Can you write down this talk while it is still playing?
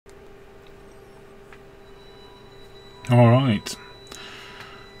Alright,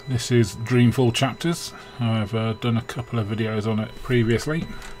 this is Dreamfall Chapters. I've done a couple of videos on it previously,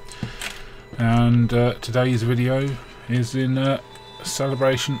 and today's video is in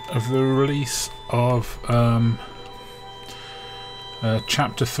celebration of the release of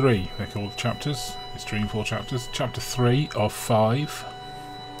Chapter 3. They're called chapters. It's Dreamfall Chapters. Chapter 3 of 5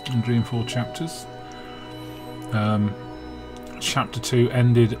 in Dreamfall Chapters. Chapter 2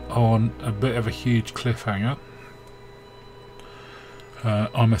 ended on a bit of a huge cliffhanger.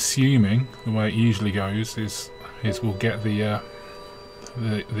 I'm assuming the way it usually goes is we'll get the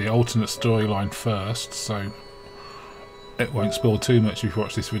alternate storyline first, so it won't spoil too much if you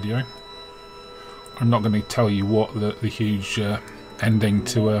watch this video. I'm not going to tell you what the huge ending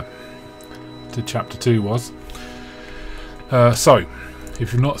to Chapter 2 was. So,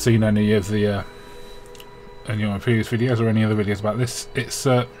 if you've not seen any of my previous videos or any other videos about this, it's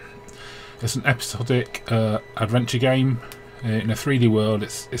an episodic adventure game in a 3D world.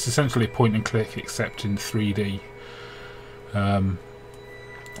 It's essentially a point and click except in 3D.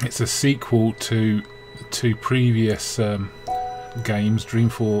 It's a sequel to the two previous games,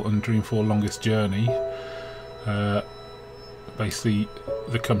 Dreamfall and Dreamfall Longest Journey. Basically,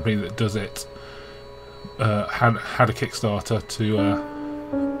 the company that does it had a Kickstarter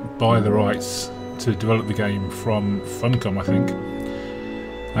to buy the rights to develop the game from Funcom, I think,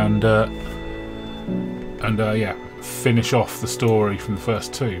 and yeah, finish off the story from the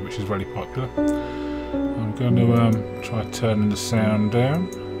first two, which is really popular. I'm going to try turning the sound down.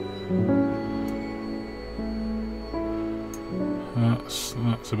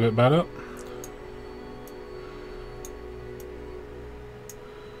 That's a bit better.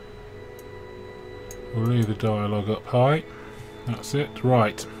 We'll leave the dialogue up high. That's it.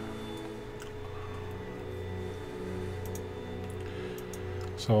 Right.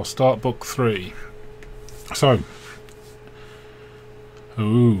 So I'll start book 3. So,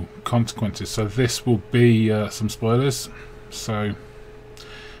 ooh, consequences. So this will be some spoilers. So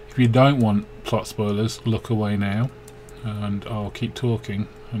if you don't want plot spoilers, look away now, and I'll keep talking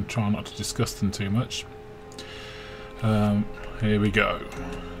and try not to discuss them too much. Here we go.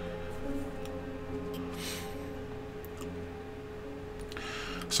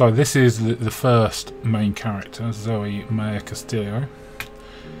 So this is the first main character, Zoe Maya Castillo.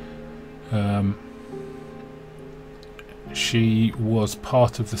 She was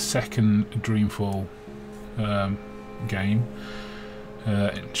part of the second Dreamfall game.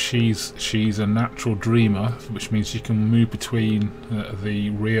 She's a natural dreamer, which means she can move between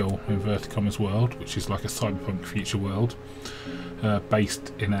the real inverted commas world, which is like a cyberpunk future world,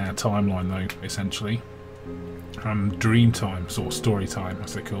 based in our timeline though, essentially, and dream time, sort of story time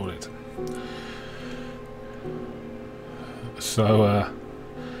as they call it. So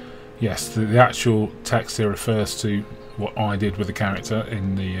yes, the actual text here refers to what I did with the character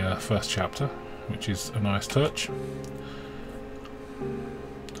in the first chapter, which is a nice touch.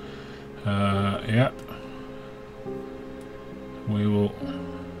 Yep. We'll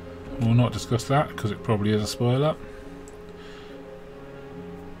not discuss that because it probably is a spoiler.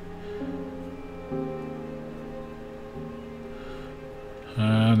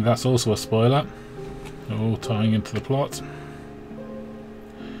 And that's also a spoiler, all tying into the plot.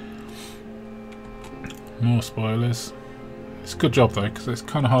 More spoilers. It's a good job though, because it's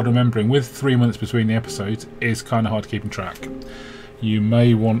kind of hard remembering. With 3 months between the episodes, it is kind of hard keeping track. You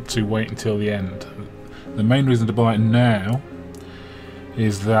may want to wait until the end. The main reason to buy it now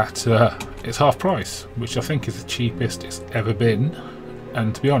is that it's half price, which I think is the cheapest it's ever been.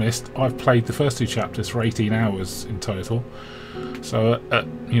 And to be honest, I've played the first two chapters for 18 hours in total. So at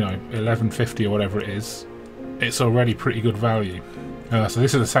 $11.50 or whatever it is, it's already pretty good value. So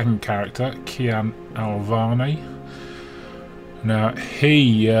this is the second character, Kian Alvani. Now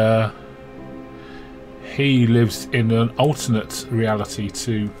he lives in an alternate reality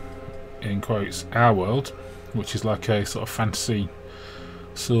to, in quotes, our world, which is like a sort of fantasy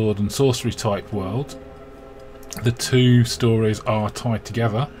sword and sorcery type world. The two stories are tied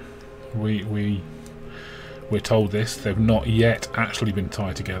together. We're told this. They've not yet actually been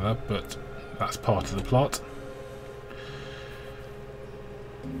tied together, but that's part of the plot.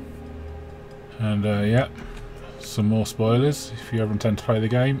 And yeah, some more spoilers. If you ever intend to play the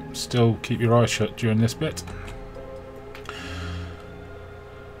game, still keep your eyes shut during this bit.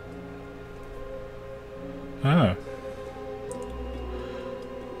 Oh.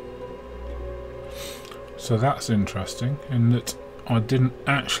 So that's interesting, in that I didn't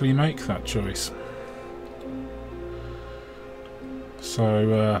actually make that choice.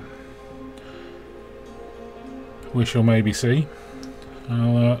 So we shall maybe see.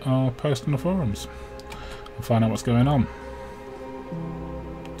 I'll post on the forums. and find out what's going on.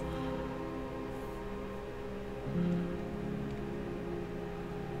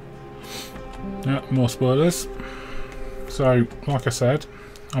 Yeah, more spoilers. So, like I said,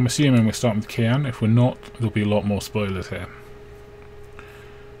 I'm assuming we're starting with Kian. If we're not, there'll be a lot more spoilers here.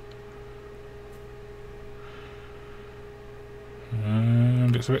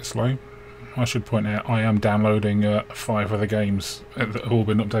 And it's a bit slow. I should point out I am downloading 5 other games that have all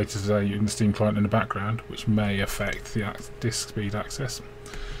been updated today in the Steam client in the background, which may affect the disk speed access.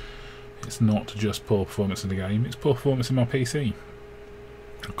 It's not just poor performance in the game, it's poor performance in my PC.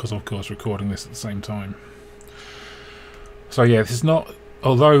 Because of course recording this at the same time. So yeah, this is not,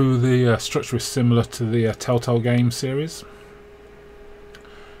 although the structure is similar to the Telltale Games series.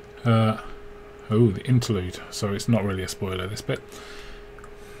 Oh, the interlude, so it's not really a spoiler, this bit.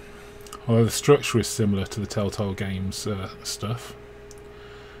 Although the structure is similar to the Telltale Games stuff.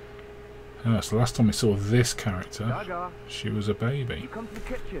 So last time we saw this character, she was a baby. Come to the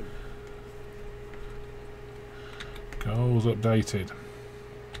kitchen. Goals updated.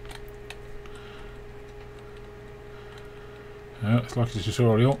 It's like it's a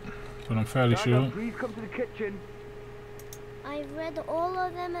tutorial, but I'm fairly sure. Please come to the kitchen. I've read all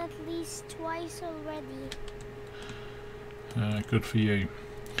of them at least twice already. Good for you.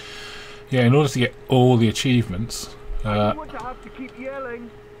 Yeah, in order to get all the achievements, I want to have to keep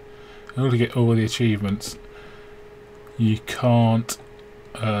yelling. in order to get all the achievements, you can't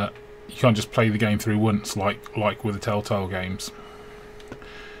just play the game through once like with the Telltale Games.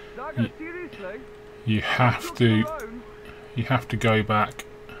 Seriously? You have to go back.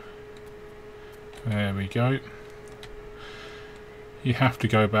 There we go. You have to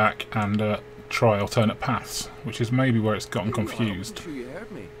go back and try alternate paths, which is maybe where it's gotten confused. I'm sure you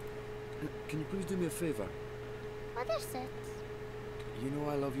heard me. Can you please do me a favour? What is it? You know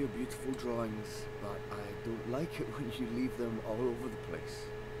I love your beautiful drawings, but I don't like it when you leave them all over the place.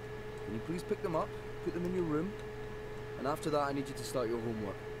 Can you please pick them up, put them in your room, and after that I need you to start your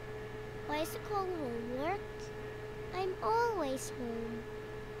homework. Why is it called homework? I'm always home.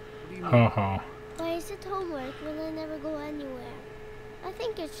 What do you mean? Haha. Why is it homework when I never go anywhere? I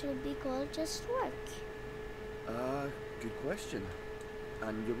think it should be called just work. Good question.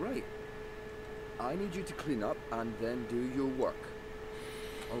 And you're right. I need you to clean up and then do your work.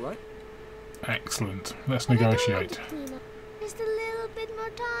 Alright? Excellent. Let's But I don't want negotiate. to clean up. Just a little bit more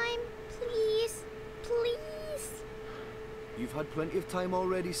time, please. Please. You've had plenty of time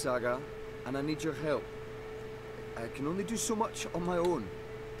already, Saga, and I need your help. I can only do so much on my own.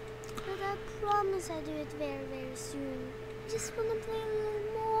 But I promise I'll do it very, very soon. Just want to play a little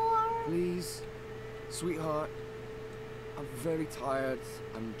more. Please, sweetheart. I'm very tired.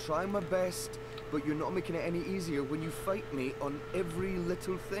 I'm trying my best, but you're not making it any easier when you fight me on every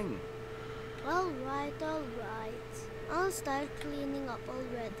little thing. Alright, alright. I'll start cleaning up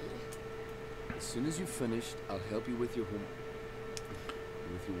already. As soon as you've finished, I'll help you with your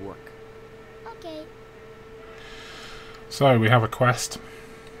with your work. Okay. So we have a quest,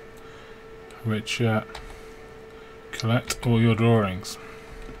 which collect all your drawings,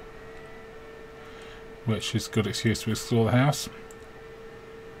 which is a good excuse to explore the house.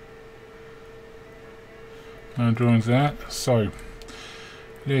 No drawings there. So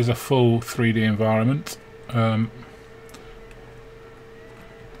here's a full 3D environment. Oh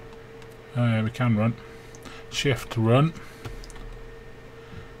yeah, we can run. Shift to run.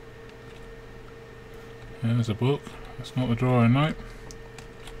 There's a book. That's not the drawing, no.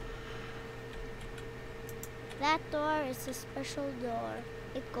 That door is a special door.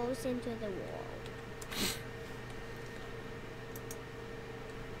 It goes into the wall.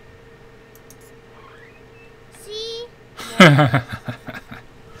 See?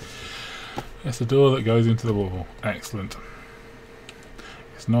 It's a door that goes into the wall. Excellent.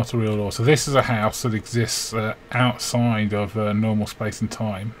 It's not a real door. So this is a house that exists outside of normal space and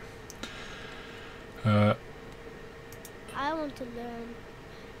time. I want to learn.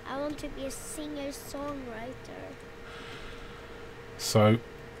 I want to be a singer-songwriter. So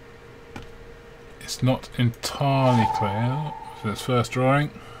it's not entirely clear. So this first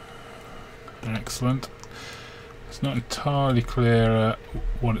drawing. Excellent. It's not entirely clear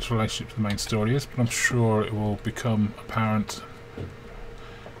what its relationship to the main story is, but I'm sure it will become apparent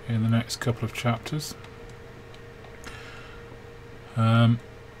in the next couple of chapters.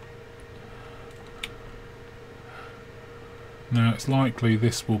 Now it's likely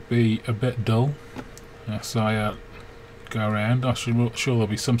this will be a bit dull as I go around. I'm sure there'll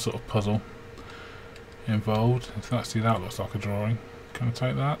be some sort of puzzle involved. That looks like a drawing. Can I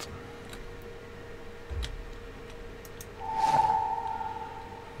take that?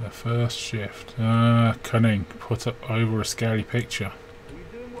 The first shift. Cunning. Put up over a scary picture. Are you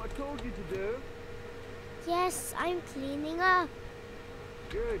doing what I told you to do? Yes, I'm cleaning up.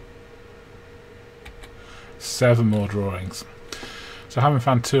 Good. 7 more drawings. So having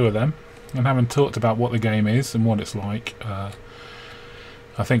found 2 of them, and having talked about what the game is and what it's like, I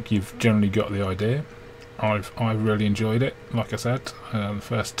think you've generally got the idea. I've really enjoyed it. Like I said, the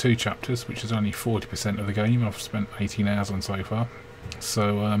first 2 chapters, which is only 40% of the game, I've spent 18 hours on so far.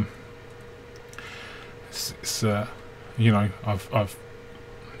 So it's you know, I've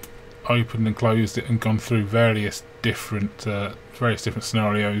opened and closed it and gone through various different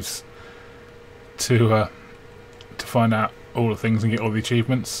scenarios to find out all the things and get all the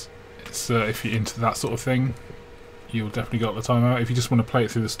achievements. It's if you're into that sort of thing, you'll definitely got the time out. If you just want to play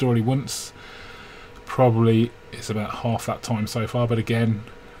it through the story once, probably it's about half that time so far. But again,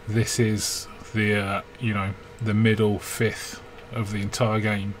 this is the you know, the middle fifth of the entire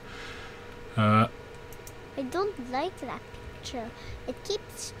game. I don't like that picture. It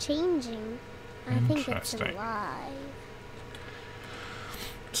keeps changing. I think it's alive.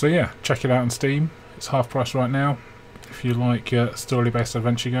 So yeah, check it out on Steam. It's half price right now. If you like story-based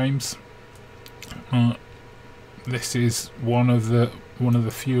adventure games, this is one of the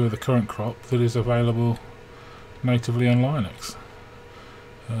few of the current crop that is available natively on Linux,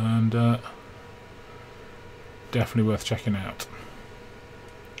 and definitely worth checking out.